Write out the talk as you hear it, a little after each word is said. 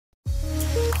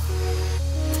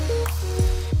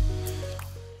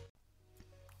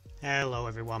Hello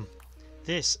everyone.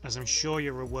 This, as I'm sure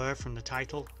you're aware from the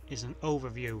title, is an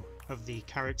overview of the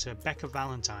character Beka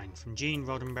Valentine from Gene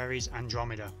Roddenberry's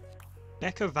Andromeda.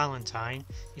 Beka Valentine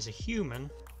is a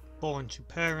human born to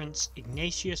parents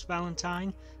Ignatius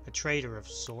Valentine, a trader of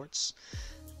sorts,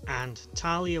 and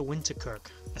Talia Winterkirk,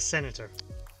 a senator.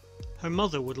 Her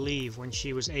mother would leave when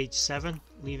she was age 7,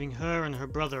 leaving her and her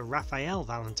brother Raphael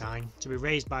Valentine to be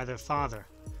raised by their father,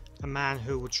 a man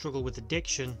who would struggle with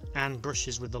addiction and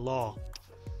brushes with the law.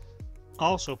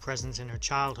 Also present in her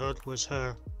childhood was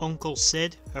her Uncle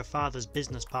Sid, her father's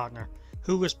business partner,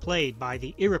 who was played by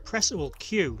the irrepressible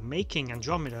Q, making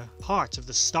Andromeda part of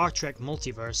the Star Trek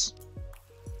multiverse.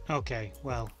 Okay,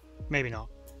 well, maybe not,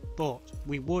 but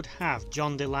we would have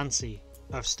John Delancey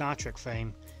of Star Trek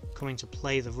fame coming to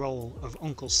play the role of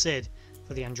Uncle Sid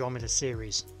for the Andromeda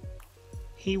series.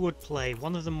 He would play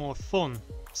one of the more fun,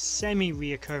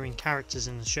 semi-reoccurring characters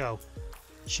in the show.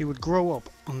 She would grow up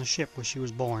on the ship where she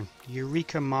was born,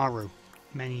 Eureka Maru.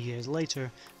 Many years later,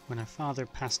 when her father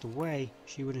passed away,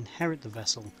 she would inherit the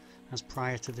vessel, as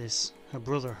prior to this, her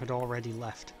brother had already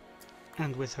left.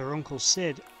 And with her Uncle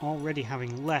Sid already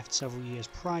having left several years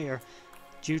prior,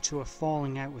 due to a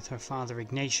falling out with her father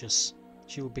Ignatius,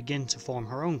 she would begin to form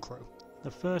her own crew.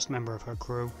 The first member of her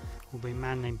crew will be a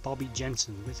man named Bobby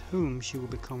Jensen, with whom she will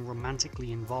become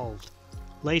romantically involved.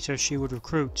 Later she would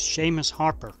recruit Seamus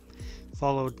Harper,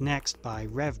 followed next by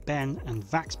Rev Ben and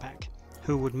Vaxpack,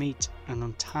 who would meet an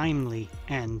untimely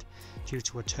end due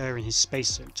to a tear in his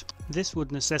spacesuit. This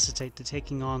would necessitate the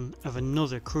taking on of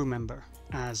another crew member,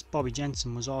 as Bobby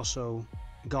Jensen was also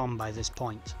gone by this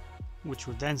point, which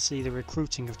would then see the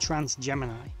recruiting of Trans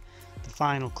Gemini, the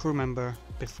final crew member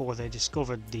before they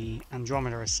discovered the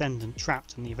Andromeda Ascendant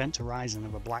trapped in the event horizon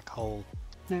of a black hole.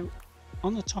 Now,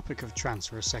 on the topic of Trans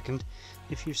for a second,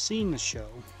 if you've seen the show,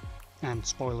 and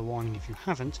spoiler warning if you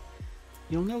haven't,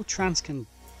 you'll know Trans can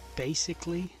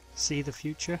basically see the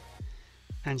future,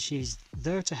 and she's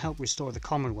there to help restore the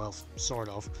Commonwealth, sort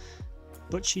of,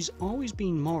 but she's always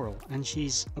been moral, and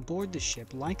she's aboard the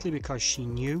ship likely because she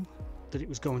knew that it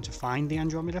was going to find the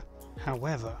Andromeda.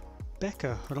 However,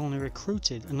 Beka had only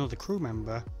recruited another crew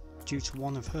member due to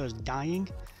one of hers dying,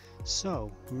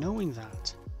 so knowing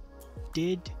that,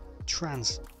 did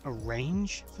Trans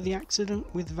arrange for the accident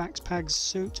with Vaxpag's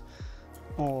suit,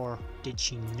 or did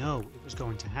she know it was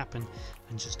going to happen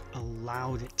and just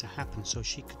allowed it to happen so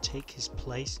she could take his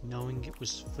place knowing it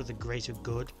was for the greater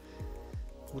good?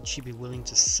 Would she be willing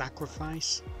to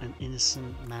sacrifice an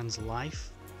innocent man's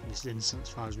life, at least innocent as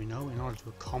far as we know, in order to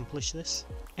accomplish this?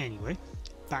 Anyway,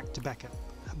 back to Beka.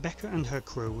 Beka and her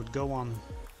crew would go on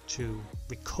to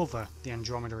recover the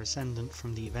Andromeda Ascendant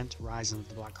from the event horizon of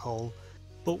the black hole,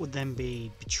 but would then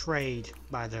be betrayed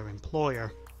by their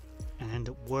employer and end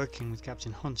up working with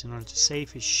Captain Hunt in order to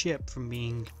save his ship from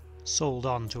being sold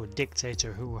on to a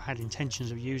dictator who had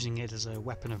intentions of using it as a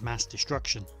weapon of mass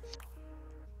destruction.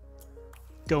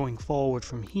 Going forward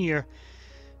from here,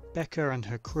 Beka and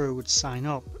her crew would sign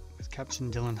up with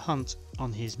Captain Dylan Hunt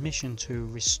on his mission to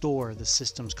restore the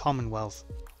system's Commonwealth,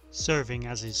 serving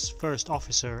as his first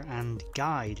officer and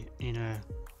guide in a,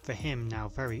 for him now,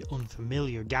 very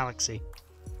unfamiliar galaxy.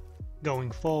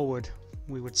 Going forward,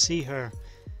 we would see her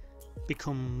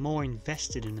become more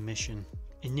invested in the mission,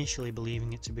 initially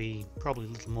believing it to be probably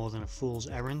little more than a fool's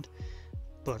errand,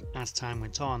 but as time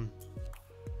went on,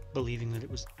 believing that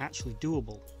it was actually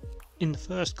doable. In the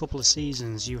first couple of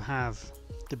seasons, you have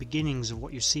the beginnings of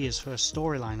what you see as her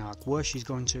storyline arc, where she's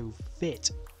going to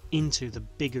fit into the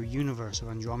bigger universe of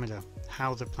Andromeda,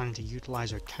 how they're planning to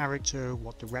utilize her character,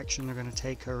 what direction they're going to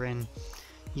take her in.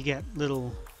 You get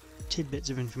little tidbits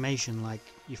of information, like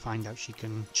you find out she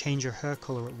can change her hair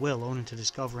colour at will, only to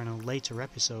discover in a later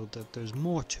episode that there's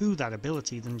more to that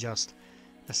ability than just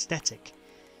aesthetic.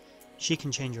 She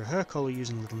can change her hair colour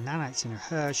using little nanites in her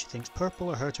hair. She thinks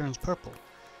purple, her hair turns purple.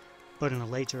 But in a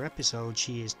later episode,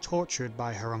 she is tortured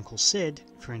by her Uncle Sid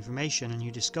for information, and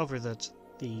you discover that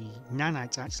the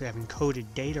nanites actually have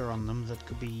encoded data on them that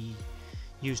could be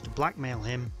used to blackmail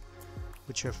him,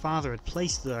 which her father had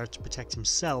placed there to protect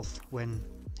himself when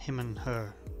him and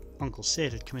her Uncle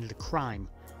Sid had committed a crime.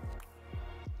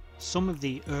 Some of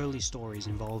the early stories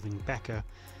involving Beka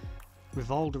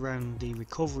revolved around the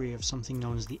recovery of something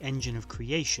known as the Engine of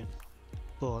Creation,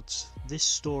 but this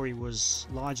story was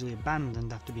largely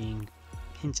abandoned after being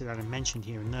hinted at and mentioned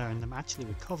here and there, and them actually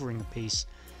recovering a piece.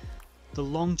 The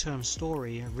long-term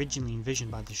story originally envisioned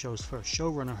by the show's first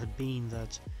showrunner had been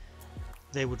that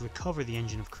they would recover the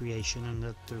Engine of Creation, and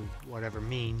that through whatever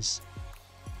means,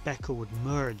 Beka would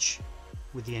merge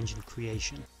with the Engine of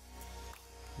Creation.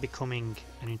 becoming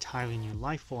an entirely new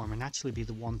life form and actually be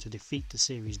the one to defeat the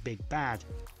series' big bad,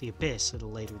 the Abyss, at a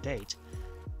later date.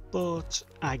 But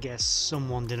I guess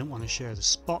someone didn't want to share the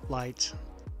spotlight,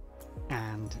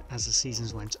 and as the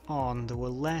seasons went on, there were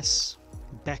less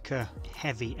Beka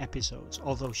heavy episodes,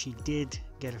 although she did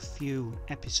get a few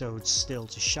episodes still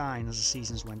to shine as the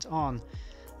seasons went on,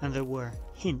 and there were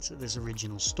hints at this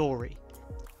original story.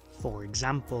 For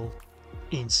example,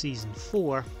 in season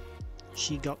 4,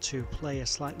 she got to play a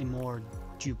slightly more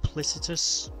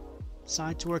duplicitous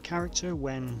side to her character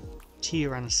when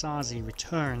Tyr Anasazi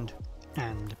returned,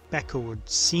 and Beka would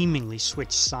seemingly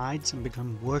switch sides and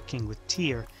become working with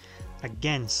Tyr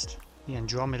against the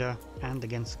Andromeda and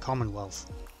against the Commonwealth.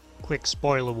 Quick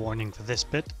spoiler warning for this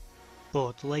bit,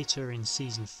 but later in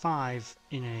season 5,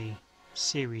 in a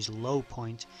series low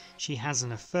point, she has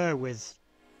an affair with,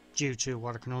 due to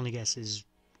what I can only guess is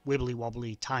wibbly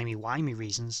wobbly timey-wimey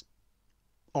reasons,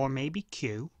 or maybe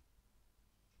Q.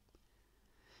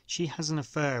 She has an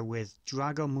affair with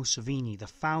Drago Musavini, the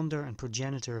founder and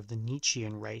progenitor of the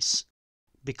Nietzschean race,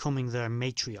 becoming their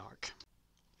matriarch.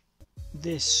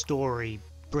 This story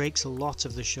breaks a lot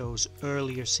of the show's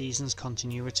earlier seasons'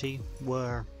 continuity,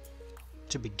 where,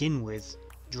 to begin with,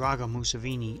 Drago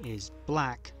Musavini is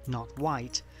black, not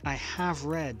white. I have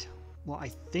read what I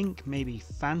think may be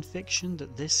fanfiction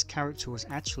that this character was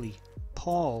actually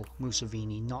Paul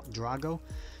Musavini, not Drago.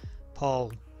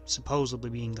 Paul supposedly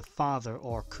being the father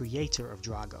or creator of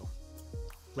Drago,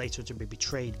 later to be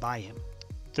betrayed by him.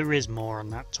 There is more on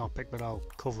that topic, but I'll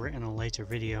cover it in a later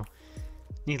video.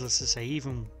 Needless to say,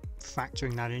 even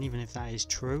factoring that in, even if that is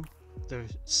true, there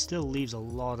still leaves a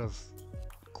lot of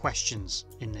questions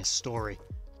in this story.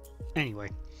 Anyway,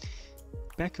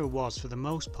 Beka was, for the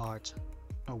most part,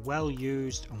 a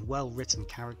well-used and well-written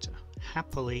character,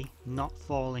 happily not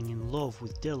falling in love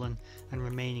with Dylan and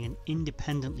remaining an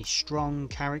independently strong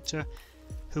character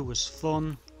who was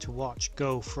fun to watch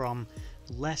go from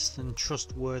less than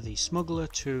trustworthy smuggler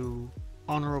to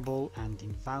honourable and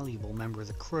invaluable member of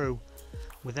the crew,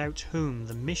 without whom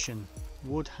the mission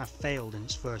would have failed in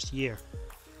its first year.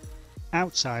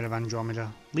 Outside of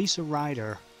Andromeda, Lisa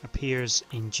Ryder appears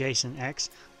in Jason X,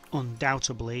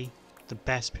 undoubtedly the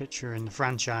best picture in the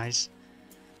franchise,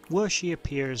 where she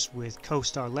appears with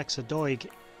co-star Lexa Doig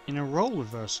in a role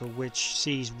reversal which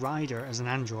sees Ryder as an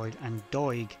android and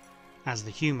Doig as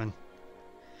the human.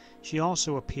 She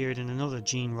also appeared in another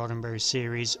Gene Roddenberry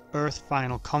series, Earth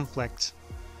Final Conflict,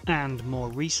 and more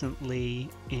recently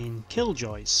in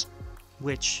Killjoys,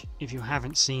 which, if you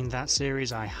haven't seen that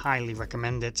series, I highly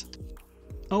recommend it.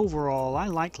 Overall, I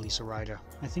like Lisa Ryder.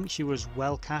 I think she was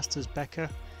well cast as Beka,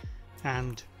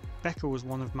 and Beka was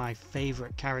one of my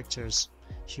favourite characters.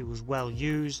 She was well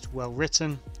used, well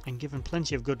written, and given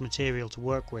plenty of good material to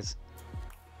work with.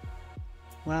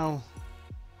 Well,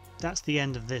 that's the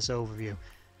end of this overview.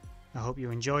 I hope you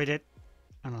enjoyed it,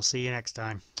 and I'll see you next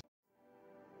time.